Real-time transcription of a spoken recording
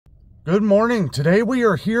Good morning. Today we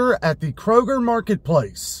are here at the Kroger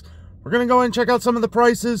Marketplace. We're going to go and check out some of the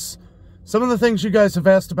prices, some of the things you guys have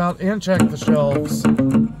asked about, and check the shelves.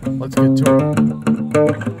 Let's get to it.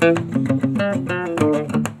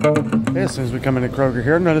 Okay, as soon as we come into Kroger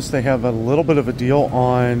here, notice they have a little bit of a deal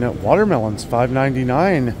on watermelons,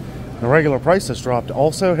 $5.99. The regular price has dropped.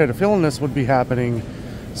 Also, had a feeling this would be happening.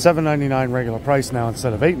 $7.99 regular price now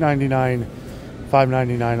instead of $8.99,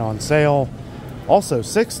 $5.99 on sale. Also,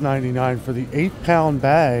 $6.99 for the 8-pound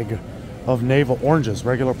bag of navel oranges.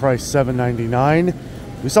 Regular price $7.99.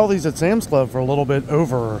 We saw these at Sam's Club for a little bit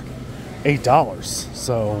over $8,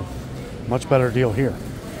 so much better deal here.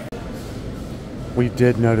 We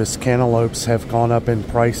did notice cantaloupes have gone up in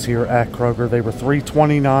price here at Kroger. They were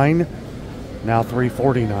 $3.29, now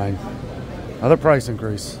 $3.49. Another price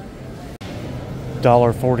increase.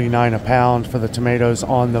 $1.49 a pound for the tomatoes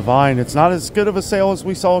on the vine. It's not as good of a sale as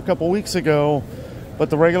we saw a couple weeks ago,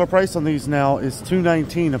 but the regular price on these now is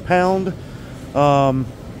 $2.19 a pound.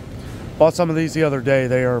 Bought some of these the other day.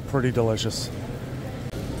 They are pretty delicious.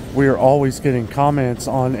 We are always getting comments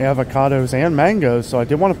on avocados and mangoes, so I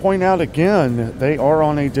did want to point out again, they are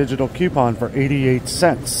on a digital coupon for 88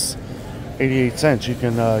 cents. 88 cents. You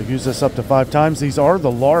can use this up to 5 times. These are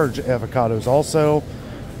the large avocados also.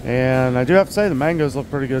 And I do have to say the mangoes look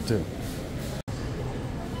pretty good too.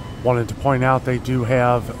 Wanted to point out they do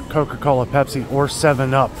have Coca-Cola, Pepsi, or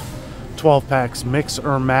 7-Up 12 packs mix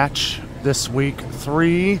or match this week.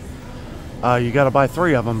 3, you got to buy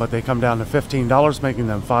 3 of them, but they come down to $15, making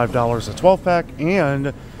them $5 a 12 pack.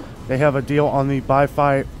 And they have a deal on the buy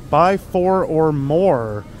 4 or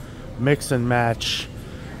more mix and match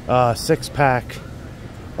 6-pack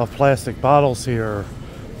of plastic bottles here,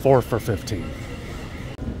 4 for $15.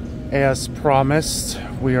 As promised,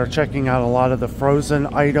 we are checking out a lot of the frozen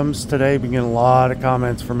items today. Been getting a lot of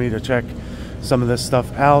comments for me to check some of this stuff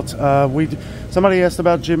out. Somebody asked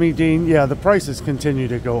about Jimmy Dean. Yeah, the prices continue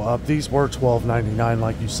to go up. These were $12.99,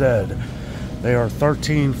 like you said. They are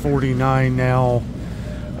 $13.49 now.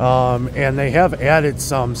 And they have added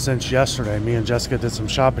some since yesterday. Me and Jessica did some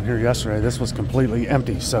shopping here yesterday. This was completely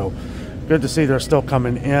empty, so good to see they're still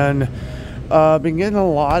coming in. Been getting a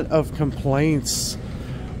lot of complaints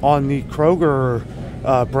on the Kroger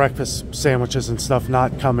breakfast sandwiches and stuff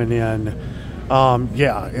not coming in.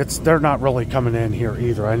 Yeah, they're not really coming in here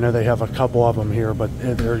either. I know they have a couple of them here, but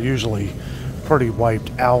they're usually pretty wiped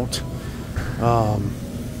out. Yeah,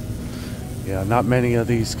 not many of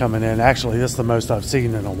these coming in. Actually, this is the most I've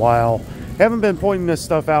seen in a while. Haven't been pointing this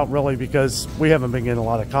stuff out really because we haven't been getting a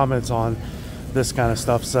lot of comments on this kind of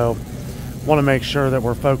stuff. So want to make sure that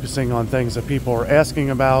we're focusing on things that people are asking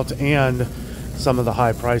about and some of the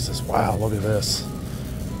high prices. Wow, look at this.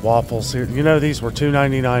 Waffles here. You know, these were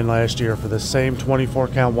 $2.99 last year for the same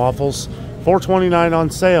 24-count waffles. $4.29 on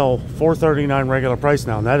sale, $4.39 regular price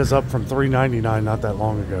now, and that is up from $3.99 not that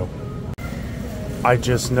long ago. I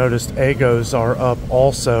just noticed Eggos are up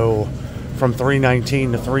also from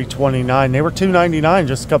 $3.19 to $3.29. They were $2.99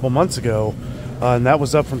 just a couple months ago, and that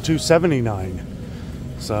was up from $2.79.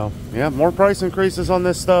 So, yeah, more price increases on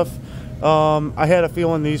this stuff. I had a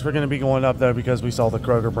feeling these were going to be going up though because we saw the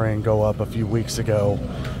Kroger brand go up a few weeks ago.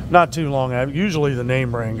 Not too long after. Usually the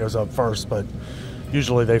name brand goes up first, but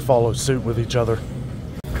usually they follow suit with each other.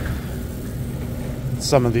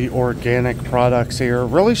 Some of the organic products here.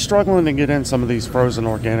 Really struggling to get in some of these frozen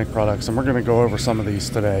organic products, and we're going to go over some of these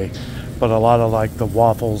today. But a lot of like the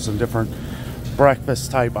waffles and different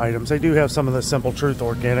breakfast type items. They do have some of the Simple Truth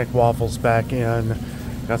organic waffles back in.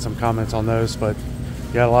 Got some comments on those, but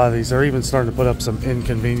yeah, a lot of these. They're even starting to put up some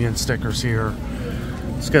inconvenience stickers here.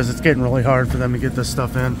 It's because it's getting really hard for them to get this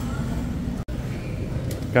stuff in.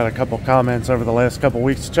 Got a couple comments over the last couple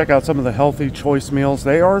weeks. Check out some of the healthy choice meals.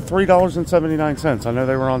 They are $3.79. I know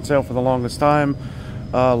they were on sale for the longest time.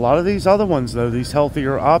 A lot of these other ones, though, these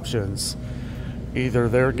healthier options, either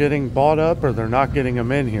they're getting bought up or they're not getting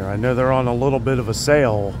them in here. I know they're on a little bit of a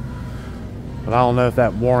sale, but I don't know if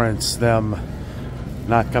that warrants them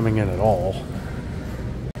not coming in at all.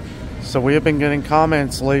 So we have been getting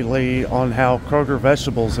comments lately on how Kroger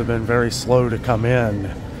vegetables have been very slow to come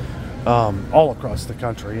in all across the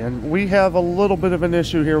country. And we have a little bit of an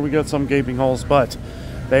issue here. We got some gaping holes, but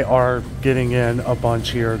they are getting in a bunch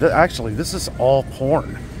here. Actually, this is all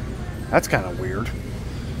corn. That's kind of weird.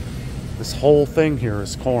 This whole thing here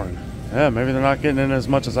is corn. Yeah, maybe they're not getting in as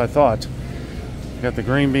much as I thought. Got the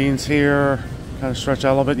green beans here. Kind of stretch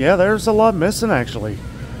out a little bit. Yeah, there's a lot missing actually.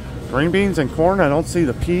 Green beans and corn. I don't see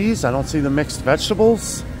the peas. I don't see the mixed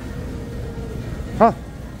vegetables. Huh.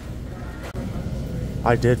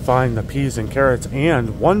 I did find the peas and carrots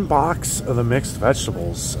and one box of the mixed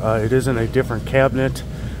vegetables. It is in a different cabinet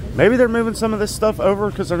Maybe they're moving some of this stuff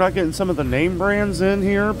over because they're not getting some of the name brands in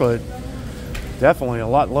here, but definitely a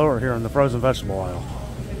lot lower here in the frozen vegetable aisle.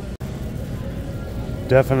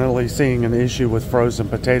 Definitely seeing an issue with frozen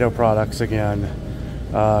potato products again.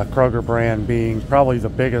 Kroger brand being probably the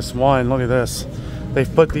biggest one. Look at this.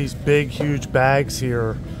 They've put these big, huge bags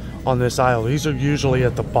here on this aisle. These are usually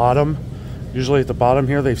at the bottom. Usually at the bottom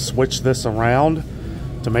here, they've switched this around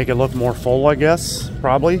to make it look more full, I guess,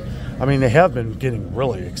 probably. I mean, they have been getting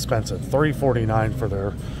really expensive. $3.49 for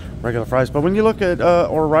their regular fries. But when you look at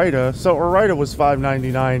Ore-Ida, so Ore-Ida was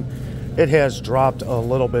 $5.99. It has dropped a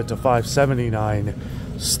little bit to $5.79.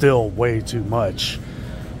 Still way too much.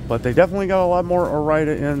 But they definitely got a lot more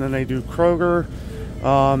Ore-Ida in than they do Kroger.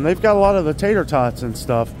 They've got a lot of the tater tots and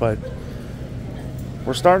stuff, but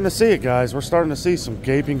we're starting to see it, guys. We're starting to see some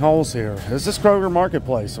gaping holes here. This is Kroger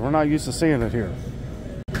Marketplace, and we're not used to seeing it here.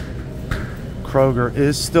 Kroger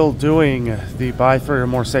is still doing the buy 3 or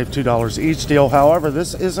more save $2 each deal. However,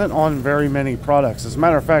 this isn't on very many products. As a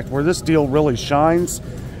matter of fact, where this deal really shines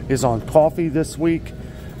is on coffee this week.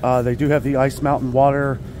 They do have the Ice Mountain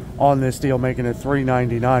Water on this deal, making it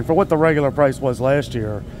 $3.99 for what the regular price was last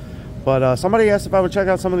year. But somebody asked if I would check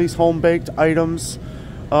out some of these home-baked items.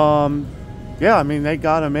 Yeah, I mean, they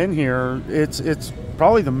got them in here. It's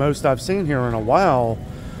probably the most I've seen here in a while.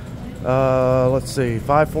 Let's see,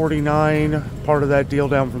 $5.49, part of that deal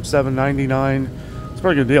down from $7.99. It's a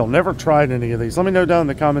pretty good deal. Never tried any of these. Let me know down in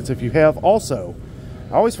the comments if you have. Also,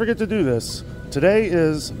 I always forget to do this. Today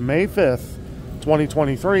is May 5th,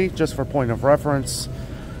 2023, just for point of reference.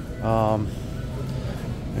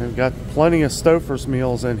 We've got plenty of Stouffer's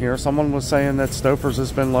meals in here. Someone was saying that Stouffer's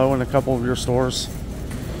has been low in a couple of your stores.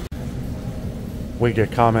 We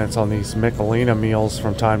get comments on these Michelina meals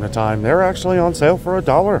from time to time. They're actually on sale for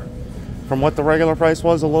 $1 from what the regular price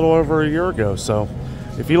was a little over a year ago. So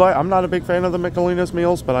if you like, I'm not a big fan of the Michelina's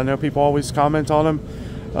meals, but I know people always comment on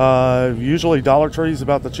them. Usually Dollar Tree is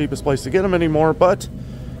about the cheapest place to get them anymore, but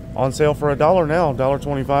on sale for $1 now,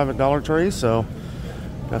 $1.25 at Dollar Tree. So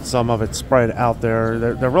got some of it spread out there.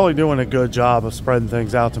 They're really doing a good job of spreading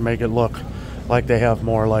things out to make it look like they have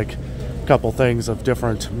more, like a couple things of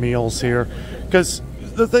different meals here. Because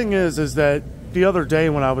the thing is that the other day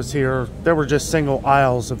when I was here, there were just single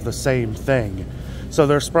aisles of the same thing. So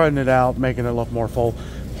they're spreading it out, making it look more full.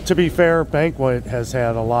 To be fair, Banquet has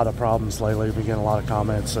had a lot of problems lately. We get a lot of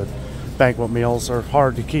comments that Banquet meals are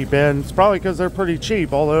hard to keep in. It's probably because they're pretty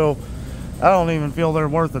cheap, although I don't even feel they're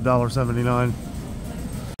worth $1.79.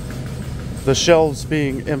 The shelves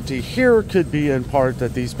being empty here could be in part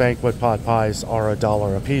that these Banquet pot pies are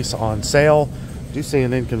 $1 a piece on sale. I do see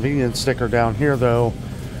an inconvenience sticker down here, though.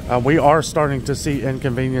 We are starting to see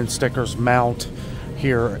inconvenience stickers mount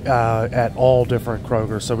here at all different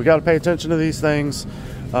Kroger. So we got to pay attention to these things.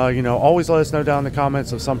 You know, always let us know down in the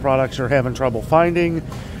comments of some products you're having trouble finding.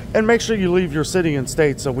 And make sure you leave your city and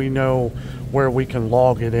state so we know where we can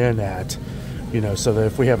log it in at. You know, so that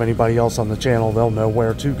if we have anybody else on the channel, they'll know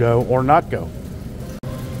where to go or not go.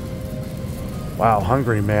 Wow,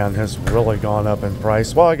 Hungry Man has really gone up in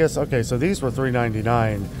price. Well, I guess, okay, so these were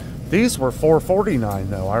 $3.99. These were $4.49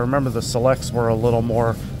 though. I remember the selects were a little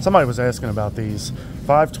more. Somebody was asking about these.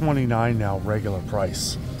 $5.29 now, regular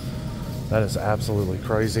price. That is absolutely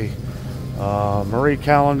crazy. Marie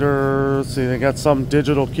Calendar, let's see, they got some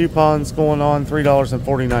digital coupons going on,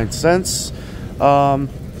 $3.49.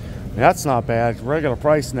 That's not bad. Regular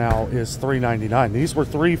price now is $3.99. These were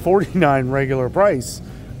 $3.49 regular price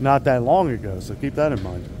not that long ago, so keep that in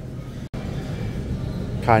mind.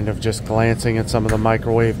 Kind of just glancing at some of the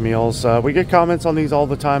microwave meals. We get comments on these all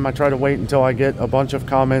the time. I try to wait until I get a bunch of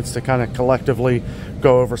comments to kind of collectively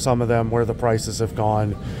go over some of them where the prices have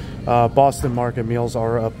gone. Boston Market meals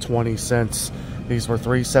are up 20 cents. These were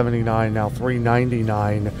 $3.79, now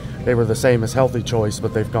 $3.99. They were the same as Healthy Choice,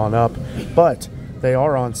 but they've gone up. But they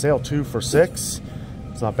are on sale 2 for $6.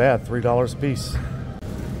 It's not bad, $3 a piece.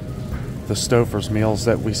 The Stouffer's meals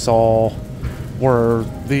that we saw were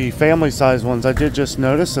the family size ones. I did just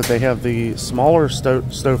notice that they have the smaller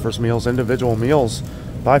Stouffer's meals, individual meals.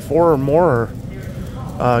 Buy 4 or more,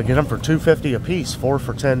 get them for $2.50 a piece. 4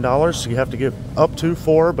 for $10. So you have to get up to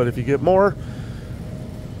 4, but if you get more,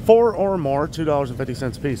 4 or more,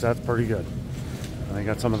 $2.50 a piece. That's pretty good. I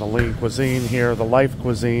got some of the Lean Cuisine here, the Life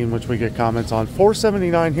Cuisine, which we get comments on.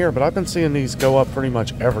 $4.79 here, but I've been seeing these go up pretty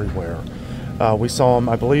much everywhere. We saw them,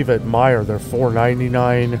 I believe, at Meijer. They're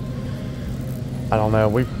 $4.99. I don't know.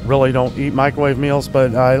 We really don't eat microwave meals,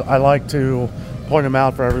 but I like to point them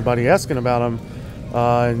out for everybody asking about them.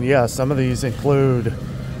 And yeah, some of these include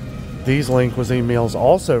these Lean Cuisine meals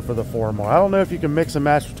also for the 4 or more. I don't know if you can mix and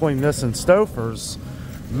match between this and Stouffer's.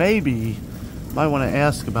 Maybe. Might want to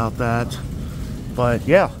ask about that. But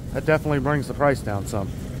yeah, that definitely brings the price down some.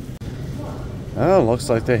 Oh, looks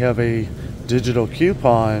like they have a digital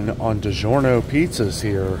coupon on DiGiorno pizzas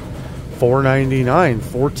here. $4.99,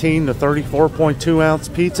 14 to 34.2 ounce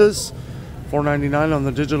pizzas. $4.99 on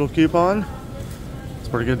the digital coupon. It's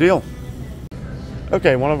a pretty good deal.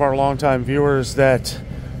 Okay, one of our longtime viewers that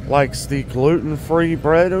likes the gluten-free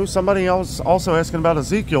bread. Oh, somebody else also asking about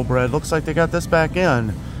Ezekiel bread. Looks like they got this back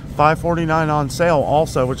in. $5.49 on sale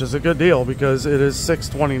also, which is a good deal because it is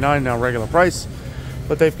 $6.29 now regular price.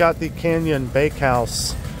 But they've got the Canyon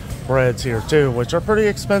Bakehouse breads here too, which are pretty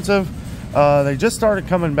expensive. They just started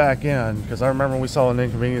coming back in because I remember we saw an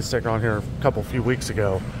inconvenience sticker on here a few weeks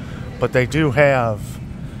ago. But they do have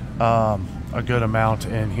a good amount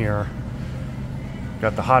in here.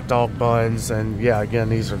 Got the hot dog buns, and yeah, again,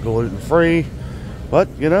 these are gluten-free. But,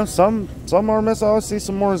 you know, some are missing. I see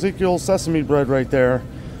some more Ezekiel sesame bread right there.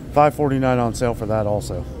 $5.49 on sale for that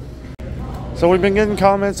also. So we've been getting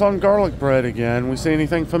comments on garlic bread again. We see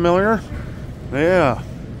anything familiar? Yeah,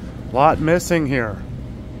 a lot missing here.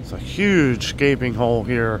 It's a huge gaping hole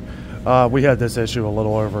here. We had this issue a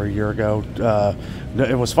little over a year ago.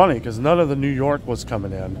 It was funny because none of the New York was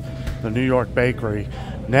coming in, the New York bakery.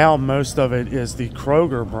 Now most of it is the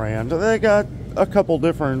Kroger brand. They got a couple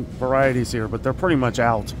different varieties here, but they're pretty much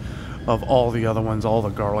out of all the other ones, all the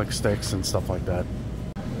garlic sticks and stuff like that.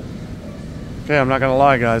 Okay, I'm not gonna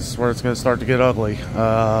lie, guys, this is where it's gonna start to get ugly.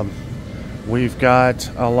 We've got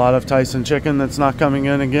a lot of Tyson chicken that's not coming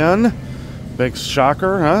in again. Big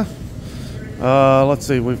shocker, huh? Let's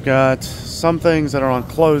see, we've got some things that are on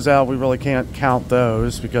closeout. We really can't count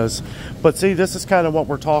those because, but see, this is kind of what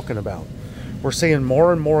we're talking about. We're seeing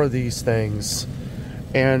more and more of these things,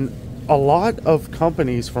 and a lot of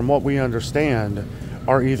companies, from what we understand,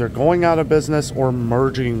 are either going out of business or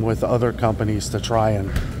merging with other companies to try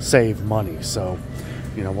and save money. So,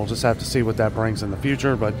 you know, we'll just have to see what that brings in the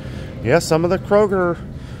future. But yeah, some of the Kroger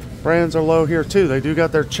brands are low here too. They do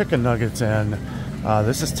got their chicken nuggets in.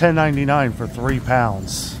 This is $10.99 for 3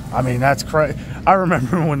 pounds. I mean, that's crazy. I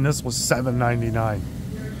remember when this was $7.99.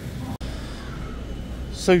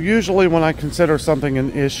 So usually when I consider something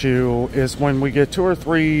an issue is when we get 2 or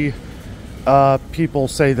 3 people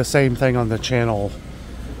say the same thing on the channel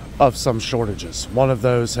of some shortages. One of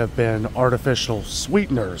those have been artificial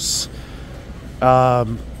sweeteners.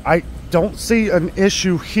 I don't see an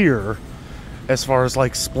issue here as far as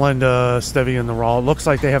like Splenda, Stevia, and the Raw. It looks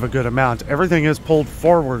like they have a good amount. Everything is pulled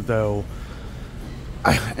forward though.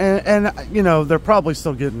 And you know, they're probably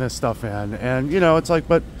still getting this stuff in. And you know, it's like,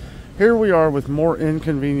 but here we are with more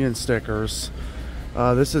inconvenience stickers.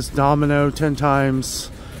 This is Domino 10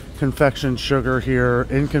 times confection sugar here.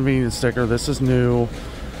 Inconvenience sticker. This is new.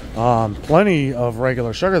 Plenty of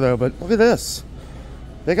regular sugar though, but look at this.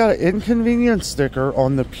 They got an inconvenience sticker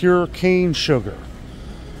on the pure cane sugar.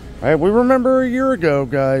 All right, we remember a year ago,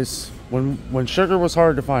 guys, when sugar was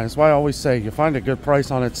hard to find. That's why I always say you find a good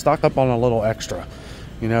price on it, stock up on a little extra.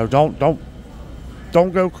 You know, don't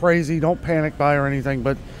go crazy, don't panic buy or anything,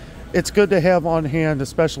 but it's good to have on hand,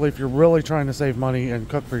 especially if you're really trying to save money and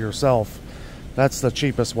cook for yourself. That's the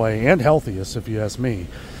cheapest way and healthiest, if you ask me.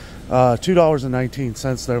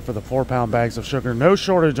 $2.19 though for the 4-pound bags of sugar. No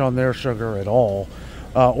shortage on their sugar at all,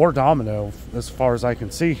 or Domino, as far as I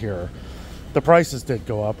can see here. The prices did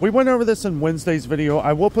go up. We went over this in Wednesday's video.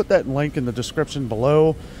 I will put that link in the description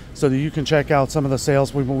below so that you can check out some of the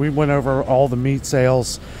sales. We went over all the meat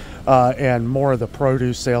sales and more of the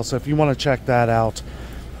produce sales. So if you want to check that out,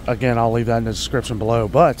 again, I'll leave that in the description below.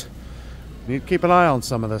 But you need to keep an eye on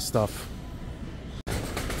some of this stuff.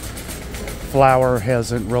 Flour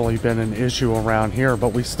hasn't really been an issue around here, but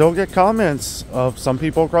we still get comments of some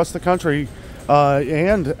people across the country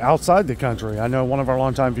and outside the country. I know one of our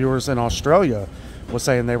longtime viewers in Australia was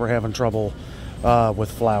saying they were having trouble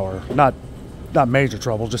with flour. Not major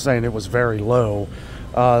trouble, just saying it was very low.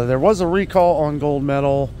 There was a recall on gold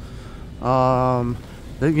medal.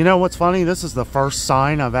 You know what's funny? This is the first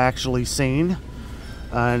sign I've actually seen.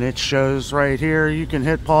 And it shows right here. You can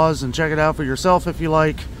hit pause and check it out for yourself if you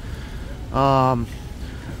like.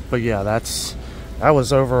 But yeah, that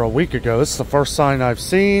was over a week ago. This is the first sign I've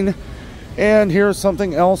seen. And here's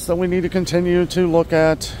something else that we need to continue to look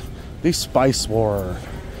at: the spice war.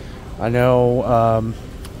 I know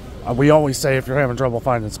we always say if you're having trouble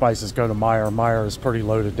finding spices, go to Meijer. Meijer is pretty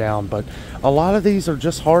loaded down, but a lot of these are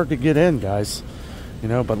just hard to get in, guys. You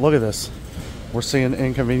know, but look at this. We're seeing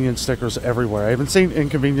inconvenience stickers everywhere. I haven't seen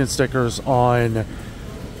inconvenience stickers on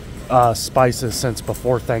spices since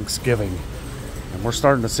before Thanksgiving, and we're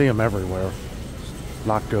starting to see them everywhere.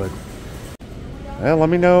 Not good. Let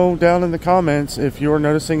me know down in the comments if you're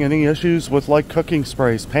noticing any issues with like cooking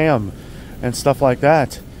sprays, Pam, and stuff like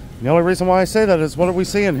that. The only reason why I say that is what are we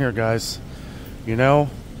seeing here, guys? You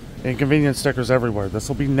know, inconvenience stickers everywhere. This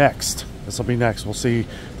will be next. This will be next. We'll see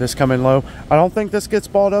this come in low. I don't think this gets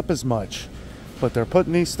bought up as much, but they're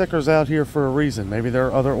putting these stickers out here for a reason. Maybe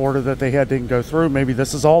their other order that they had didn't go through. Maybe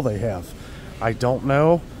this is all they have. I don't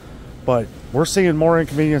know, but we're seeing more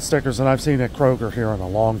inconvenience stickers than I've seen at Kroger here in a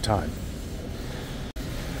long time.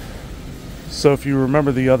 So if you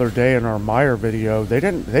remember the other day in our Meijer video,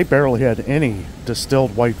 they barely had any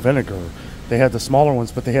distilled white vinegar. They had the smaller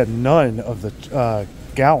ones, but they had none of the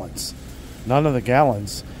gallons. None of the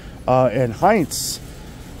gallons. And Heinz,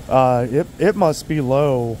 it must be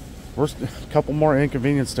low. We're a couple more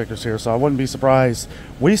inconvenience stickers here, so I wouldn't be surprised.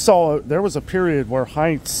 We saw there was a period where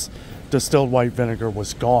Heinz distilled white vinegar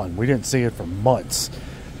was gone. We didn't see it for months.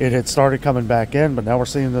 It had started coming back in, but now we're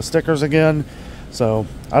seeing the stickers again. So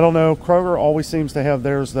I don't know. Kroger always seems to have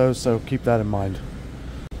theirs though, so keep that in mind.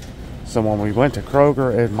 So when we went to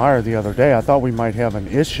Kroger and Meijer the other day, I thought we might have an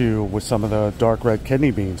issue with some of the dark red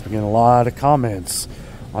kidney beans. We get a lot of comments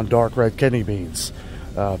on dark red kidney beans.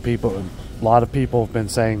 A lot of people have been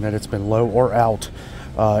saying that it's been low or out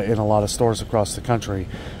in a lot of stores across the country.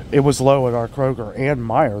 It was low at our Kroger and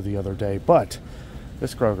Meijer the other day, but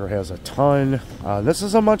this Kroger has a ton. This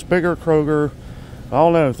is a much bigger Kroger. I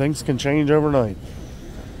don't know, things can change overnight.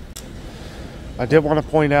 I did want to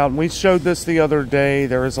point out, and we showed this the other day,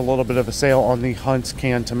 there is a little bit of a sale on the Hunt's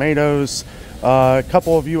canned tomatoes. A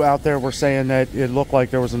couple of you out there were saying that it looked like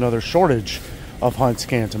there was another shortage of Hunt's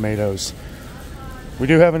canned tomatoes. We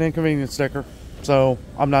do have an inconvenience sticker, so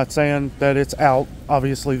I'm not saying that it's out.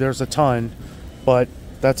 Obviously there's a ton, but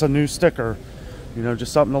that's a new sticker. You know,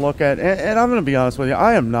 just something to look at. And I'm going to be honest with you,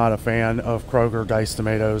 I am not a fan of Kroger diced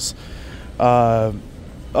tomatoes.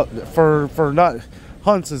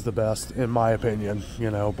 Hunt's is the best in my opinion, you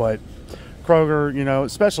know, but Kroger, you know,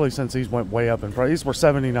 especially since these went way up in price. These were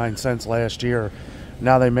 79 cents last year.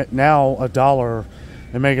 Now $1,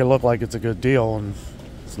 they make it look like it's a good deal, and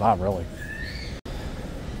it's not really.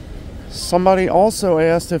 Somebody also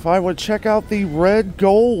asked if I would check out the Red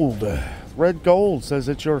Gold. Red Gold says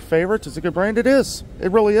it's your favorite. It's a good brand. It is.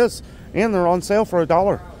 It really is. And they're on sale for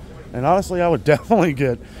 $1. And honestly, I would definitely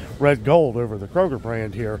get Red Gold over the Kroger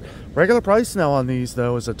brand here. Regular price now on these,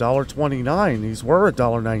 though, is $1.29. These were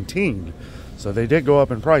 $1.19. So they did go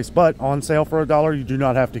up in price. But on sale for $1, you do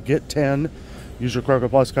not have to get 10. Use your Kroger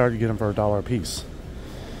Plus card, you get them for $1 a piece.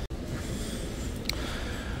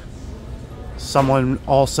 Someone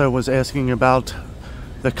also was asking about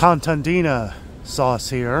the Contandina sauce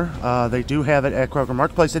here. They do have it at Kroger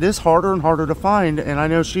Marketplace. It is harder and harder to find, and I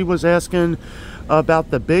know she was asking about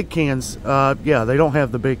the big cans. Yeah, they don't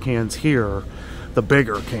have the big cans here, the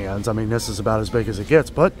bigger cans. I mean, this is about as big as it gets,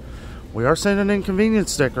 but we are sending an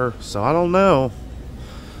inconvenience sticker, so I don't know.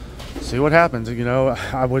 See what happens. You know,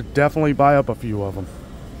 I would definitely buy up a few of them.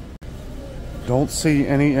 Don't see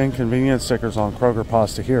any inconvenience stickers on Kroger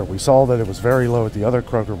pasta here. We saw that it was very low at the other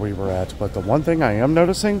Kroger we were at, but the one thing I am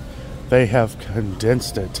noticing, they have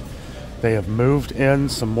condensed it. They have moved in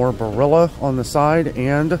some more Barilla on the side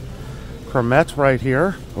and Cremette right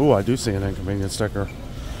here. Oh, I do see an inconvenience sticker.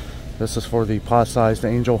 This is for the pot-sized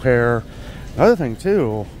angel hair. Another thing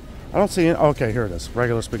too, I don't see it. Okay, here it is.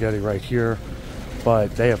 Regular spaghetti right here.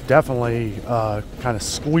 But they have definitely kind of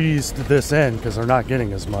squeezed this in because they're not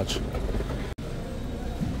getting as much.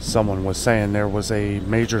 Someone was saying there was a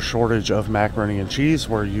major shortage of macaroni and cheese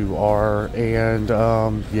where you are, and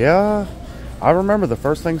yeah, I remember the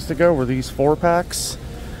first things to go were these 4-packs,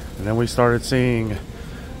 and then we started seeing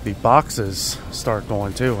the boxes start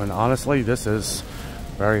going too, and honestly this is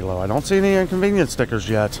very low. I don't see any inconvenience stickers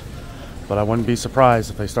yet, but I wouldn't be surprised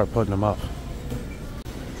if they start putting them up.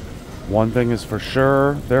 One thing is for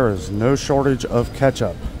sure, there is no shortage of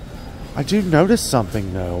ketchup. I do notice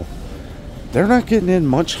something though. They're not getting in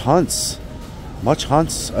much Hunt's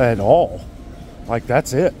at all. Like,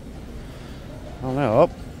 that's it. I don't know. Oh,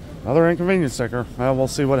 another inconvenience sticker. Well, we'll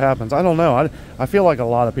see what happens. I don't know. I feel like a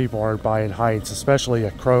lot of people are buying Heinz, especially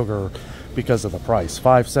at Kroger, because of the price.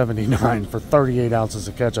 $5.79 for 38 ounces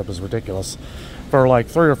of ketchup is ridiculous. For like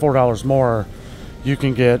 $3 or $4 more, you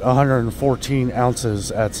can get 114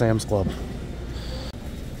 ounces at Sam's Club.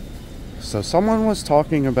 So someone was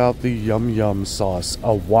talking about the Yum Yum sauce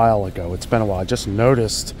a while ago. It's been a while. I just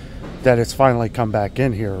noticed that it's finally come back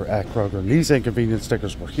in here at Kroger. And these inconvenience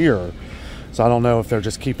stickers were here. So I don't know if they're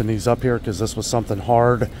just keeping these up here because this was something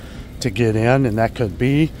hard to get in, and that could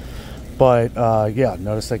be. But yeah,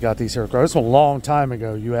 notice they got these here at Kroger. This was a long time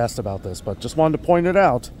ago you asked about this, but just wanted to point it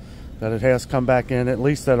out that it has come back in, at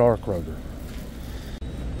least at our Kroger.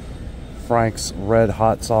 Frank's red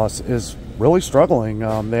hot sauce is really struggling.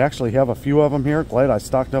 They actually have a few of them here. Glad I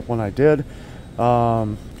stocked up when I did,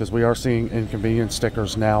 because we are seeing inconvenience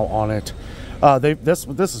stickers now on it. This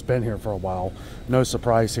has been here for a while, no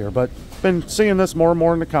surprise here, but been seeing this more and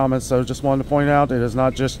more in the comments, so just wanted to point out it is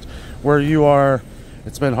not just where you are.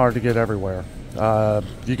 It's been hard to get everywhere.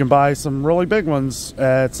 You can buy some really big ones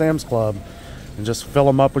at Sam's Club and just fill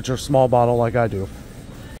them up with your small bottle like I do.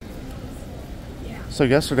 So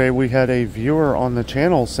yesterday we had a viewer on the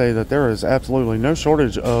channel say that there is absolutely no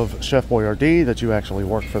shortage of Chef Boyardee, that you actually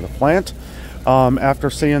work for the plant. After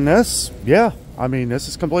seeing this, yeah, I mean, this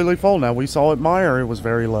is completely full now. We saw at Meijer, it was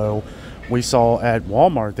very low. We saw at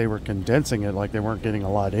Walmart, they were condensing it, like they weren't getting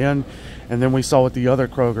a lot in. And then we saw at the other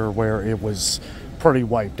Kroger where it was pretty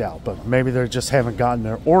wiped out, but maybe they just haven't gotten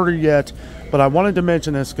their order yet. But I wanted to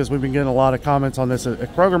mention this because we've been getting a lot of comments on this at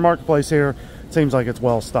Kroger Marketplace here. It seems like it's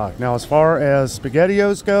well stocked. Now, as far as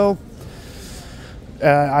SpaghettiOs go,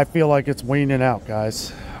 I feel like it's weaning out,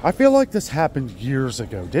 guys. I feel like this happened years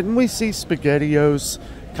ago. Didn't we see SpaghettiOs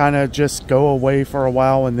kind of just go away for a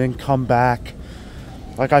while and then come back?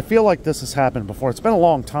 Like, I feel like this has happened before. It's been a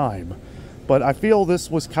long time, but I feel this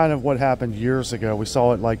was kind of what happened years ago. We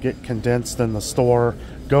saw it like get condensed in the store,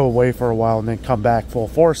 go away for a while, and then come back full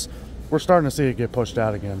force. We're starting to see it get pushed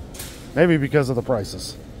out again. Maybe because of the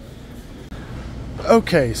prices.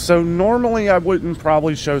 Okay, so normally I wouldn't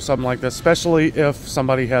probably show something like this, especially if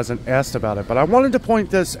somebody hasn't asked about it. But I wanted to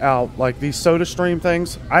point this out, like these SodaStream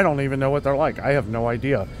things. I don't even know what they're like. I have no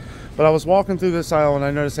idea. But I was walking through this aisle and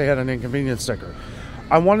I noticed they had an inconvenience sticker.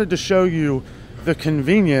 I wanted to show you the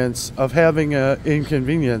convenience of having an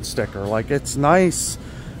inconvenience sticker. Like, it's nice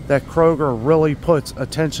that Kroger really puts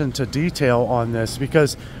attention to detail on this,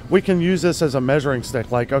 because we can use this as a measuring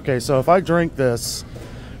stick. Like, okay, so if I drink this,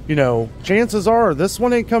 you know, chances are this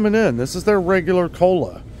one ain't coming in. This is their regular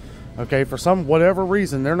cola. Okay, for some whatever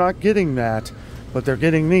reason, they're not getting that, but they're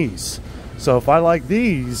getting these. So if I like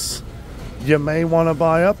these, you may want to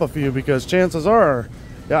buy up a few, because chances are,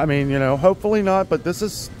 I mean, you know, hopefully not, but this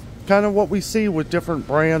is kind of what we see with different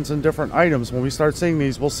brands and different items. When we start seeing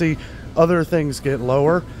these, we'll see other things get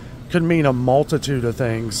lower. Could mean a multitude of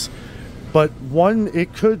things, but one,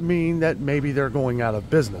 it could mean that maybe they're going out of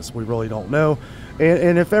business. We really don't know.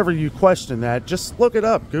 And if ever you question that, just look it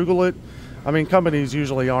up, Google it. I mean, companies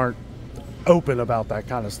usually aren't open about that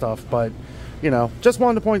kind of stuff, but, you know, just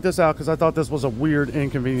wanted to point this out because I thought this was a weird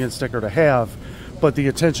inconvenience sticker to have, but the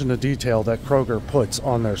attention to detail that Kroger puts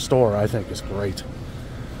on their store, I think, is great.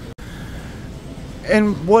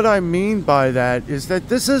 And what I mean by that is that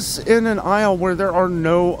this is in an aisle where there are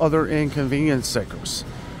no other inconvenience stickers.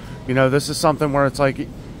 You know, this is something where it's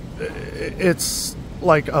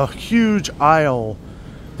like a huge aisle.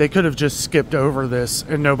 They could have just skipped over this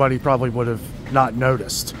and nobody probably would have not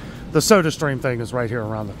noticed. The SodaStream thing is right here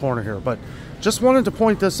around the corner here, but just wanted to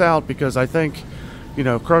point this out because I think, you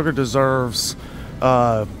know, Kroger deserves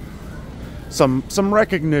some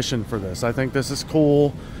recognition for this. I think this is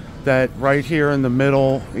cool that right here in the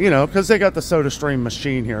middle, you know, because they got the SodaStream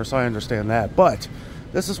machine here, so I understand that, but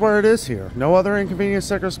this is where it is here. No other inconvenience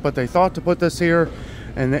stickers, but they thought to put this here,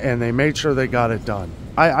 and they made sure they got it done.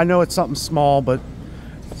 I know it's something small, but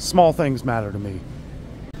small things matter to me.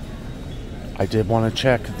 I did want to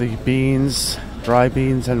check the beans, dry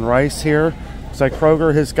beans and rice here. Looks like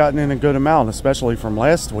Kroger has gotten in a good amount, especially from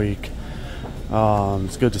last week.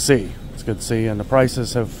 It's good to see. It's good to see, and the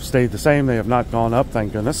prices have stayed the same. They have not gone up,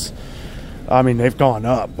 thank goodness. I mean, they've gone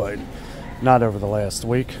up, but not over the last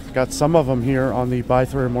week. Got some of them here on the buy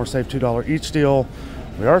three or more save $2 each deal.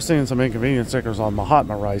 We are seeing some inconvenience stickers on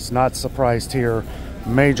Mahatma rice. Not surprised here.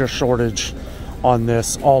 Major shortage on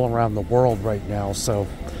this all around the world right now, so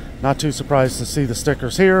not too surprised to see the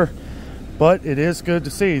stickers here, but it is good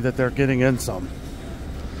to see that they're getting in some.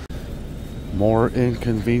 More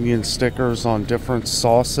inconvenience stickers on different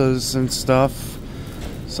sauces and stuff.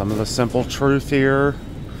 Some of the Simple Truth here.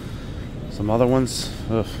 Some other ones,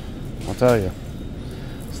 ugh, I'll tell you,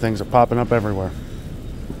 these things are popping up everywhere.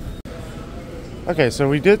 Okay, so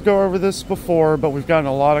we did go over this before, but we've gotten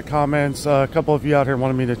a lot of comments. A couple of you out here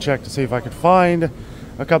wanted me to check to see if I could find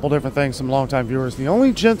a couple different things, some longtime viewers. The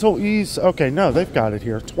only Gentle Ease, okay, no, they've got it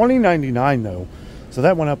here. $20.99 though, so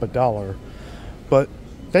that went up $1. But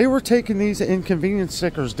they were taking these inconvenience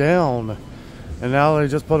stickers down, and now they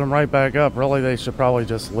just put them right back up. Really, they should probably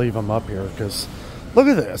just leave them up here, because look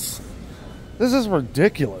at this. This is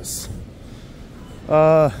ridiculous.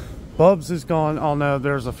 Bubs is gone. Oh no,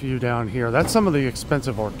 there's a few down here. That's some of the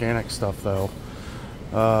expensive organic stuff though.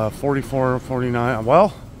 $44.49.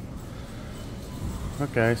 Well,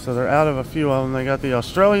 Okay, so they're out of a few of them. They got the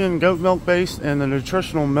Australian goat milk base and the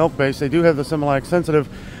nutritional milk base. They do have the Similac sensitive,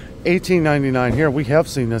 $18.99 here. We have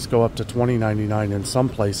seen this go up to $20.99 in some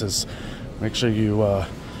places. Make sure you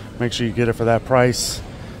get it for that price.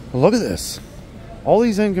 Look at this. All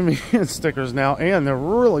these inconvenience stickers now, and they're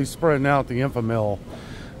really spreading out the Infamil.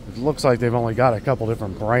 It looks like they've only got a couple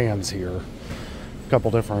different brands here. A couple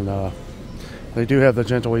different, they do have the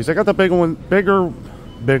Gentle Ease. They got the bigger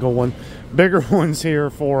ones here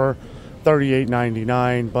for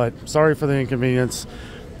 $38.99, but sorry for the inconvenience.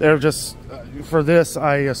 They're just, for this,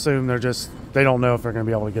 I assume they don't know if they're going to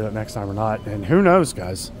be able to get it next time or not. And who knows,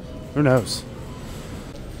 guys? Who knows?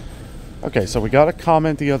 Okay, so we got a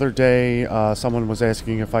comment the other day. Someone was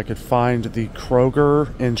asking if I could find the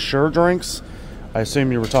Kroger Ensure drinks. I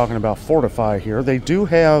assume you were talking about Fortify here. They do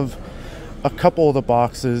have a couple of the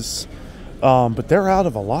boxes, but they're out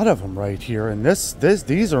of a lot of them right here. And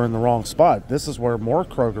these are in the wrong spot. This is where more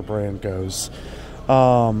Kroger brand goes.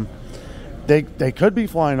 They could be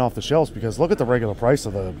flying off the shelves because look at the regular price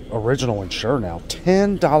of the original Ensure now.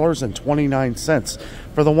 $10.29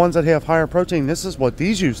 for the ones that have higher protein. This is what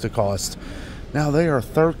these used to cost. Now they are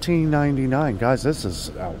 $13.99. Guys, this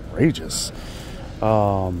is outrageous.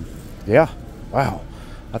 Yeah, wow.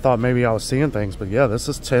 I thought maybe I was seeing things, but yeah, this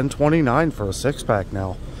is $10.29 for a 6-pack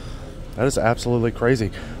now. That is absolutely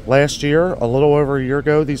crazy. Last year, a little over a year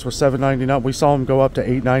ago, these were $7.99. We saw them go up to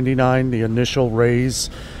 $8.99, the initial raise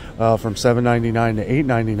from $7.99 to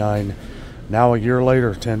 $8.99. Now a year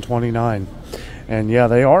later, $10.29. And yeah,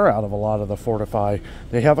 they are out of a lot of the Fortify.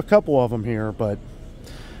 They have a couple of them here, but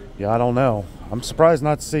yeah, I don't know. I'm surprised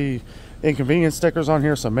not to see inconvenience stickers on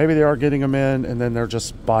here, so maybe they are getting them in and then they're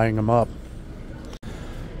just buying them up.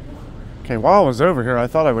 Okay, while I was over here, I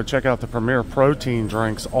thought I would check out the Premier Protein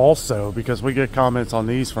drinks also, because we get comments on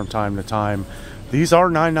these from time to time. These are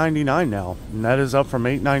 $9.99 now, and that is up from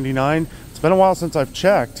 $8.99. It's been a while since I've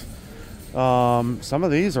checked. Some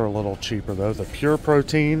of these are a little cheaper though. The Pure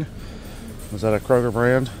Protein, was that a Kroger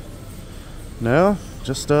brand? No,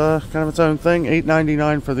 just kind of its own thing.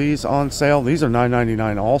 $8.99 for these on sale. These are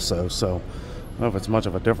 $9.99 also, so I don't know if it's much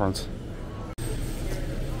of a difference.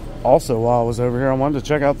 Also, while I was over here, I wanted to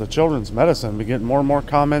check out the children's medicine. We're getting more and more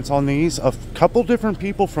comments on these. A couple different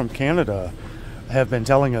people from Canada have been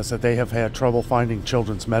telling us that they have had trouble finding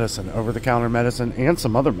children's medicine, over-the-counter medicine, and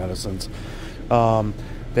some other medicines.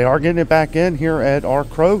 They are getting it back in here at our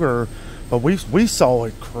Kroger, but we saw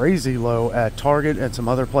it crazy low at Target and some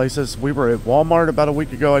other places. We were at Walmart about a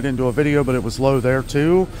week ago. I didn't do a video, but it was low there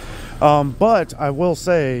too. But I will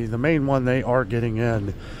say the main one they are getting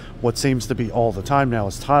in, what seems to be all the time now,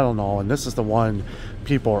 is Tylenol, and this is the one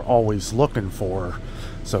people are always looking for.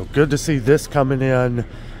 So good to see this coming in.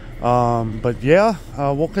 But yeah,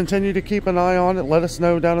 we'll continue to keep an eye on it. Let us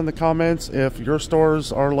know down in the comments if your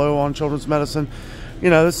stores are low on children's medicine. You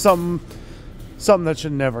know, this is something that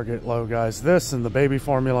should never get low, guys. This and the baby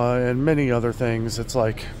formula and many other things. It's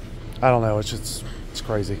like, I don't know, it's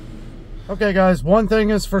crazy. Okay, guys, one thing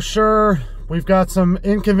is for sure. We've got some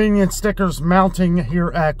inconvenient stickers mounting here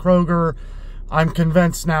at Kroger. I'm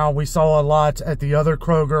convinced now. We saw a lot at the other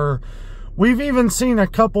Kroger. We've even seen a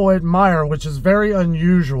couple at Meijer, which is very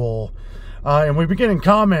unusual. And we've been getting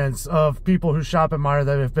comments of people who shop at Meijer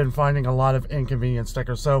that have been finding a lot of inconvenient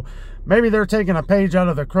stickers. So maybe they're taking a page out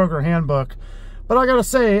of the Kroger handbook. But I gotta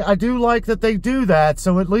say, I do like that they do that.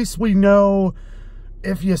 So at least we know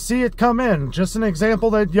if you see it come in. Just an example,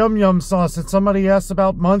 that Yum Yum sauce that somebody asked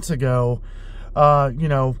about months ago. You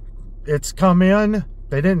know, it's come in.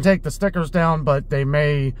 They didn't take the stickers down, but they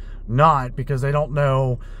may not, because they don't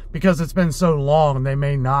know, because it's been so long, they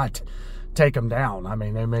may not take them down. I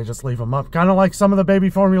mean, they may just leave them up, kind of like some of the baby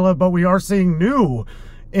formula, but we are seeing new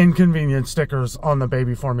inconvenient stickers on the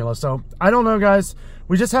baby formula. So I don't know, guys.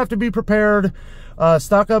 We just have to be prepared,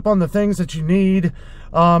 stock up on the things that you need.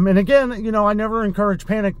 And again, you know, I never encourage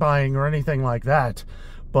panic buying or anything like that,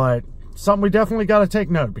 but something we definitely got to take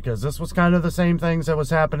note, because this was kind of the same things that was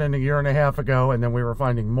happening a year and a half ago, and then we were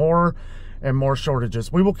finding more and more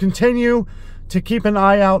shortages. We will continue to keep an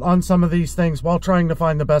eye out on some of these things while trying to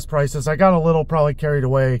find the best prices. I got a little probably carried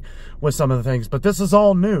away with some of the things, but this is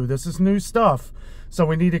all new. This is new stuff, so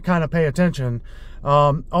we need to kind of pay attention.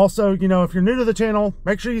 Also, you know, if you're new to the channel,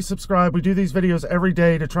 make sure you subscribe. We do these videos every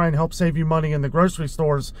day to try and help save you money in the grocery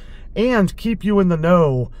stores and keep you in the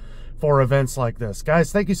know for events like this.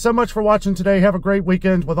 Guys, thank you so much for watching today. Have a great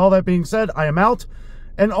weekend. With all that being said, I am out,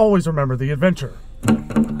 and always remember, the adventure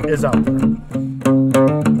is out there.